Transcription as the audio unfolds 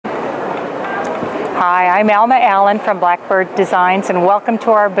Hi, I'm Alma Allen from Blackbird Designs, and welcome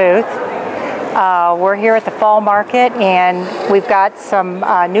to our booth. We're here at the fall market, and we've got some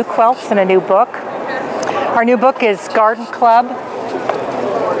new quilts and a new book. Our new book is Garden Club,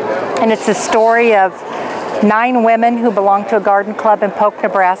 and it's a story of 9 women who belong to a garden club in Polk,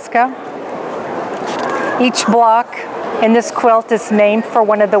 Nebraska. Each block in this quilt is named for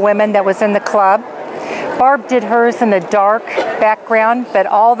one of the women that was in the club. Barb did hers in a dark background, but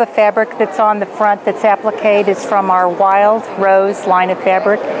all the fabric that's on the front that's appliqued is from our Wild Rose line of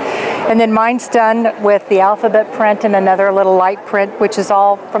fabric. And then mine's done with the alphabet print and another little light print, which is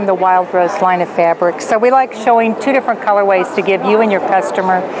all from the Wild Rose line of fabric. So we like showing 2 different colorways to give you and your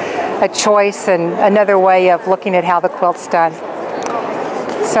customer a choice and another way of looking at how the quilt's done.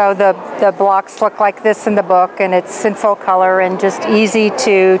 So the blocks look like this in the book, and it's in full color and just easy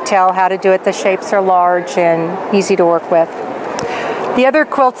to tell how to do it. The shapes are large and easy to work with. The other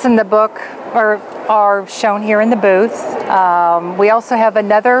quilts in the book are shown here in the booth. We also have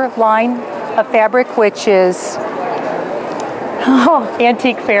another line of fabric, which is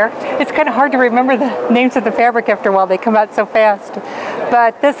Antique Fair. It's kind of hard to remember the names of the fabric after a while. They come out so fast.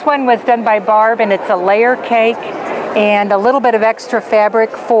 But this one was done by Barb, and it's a layer cake and a little bit of extra fabric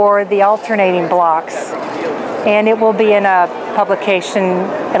for the alternating blocks. And it will be in a publication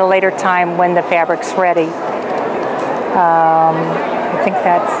at a later time when the fabric's ready. I think is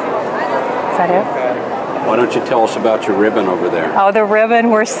that it? Why don't you tell us about your ribbon over there? Oh, the ribbon,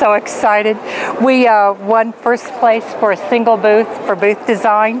 we're so excited. We won first place for a single booth for booth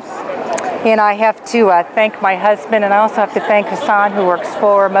design. And I have to thank my husband, and I also have to thank Hassan, who works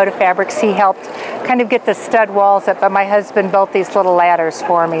for Moda Fabrics. He helped kind of get the stud walls up, but my husband built these little ladders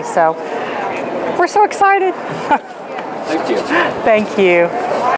for me. So we're so excited. Thank you. Thank you.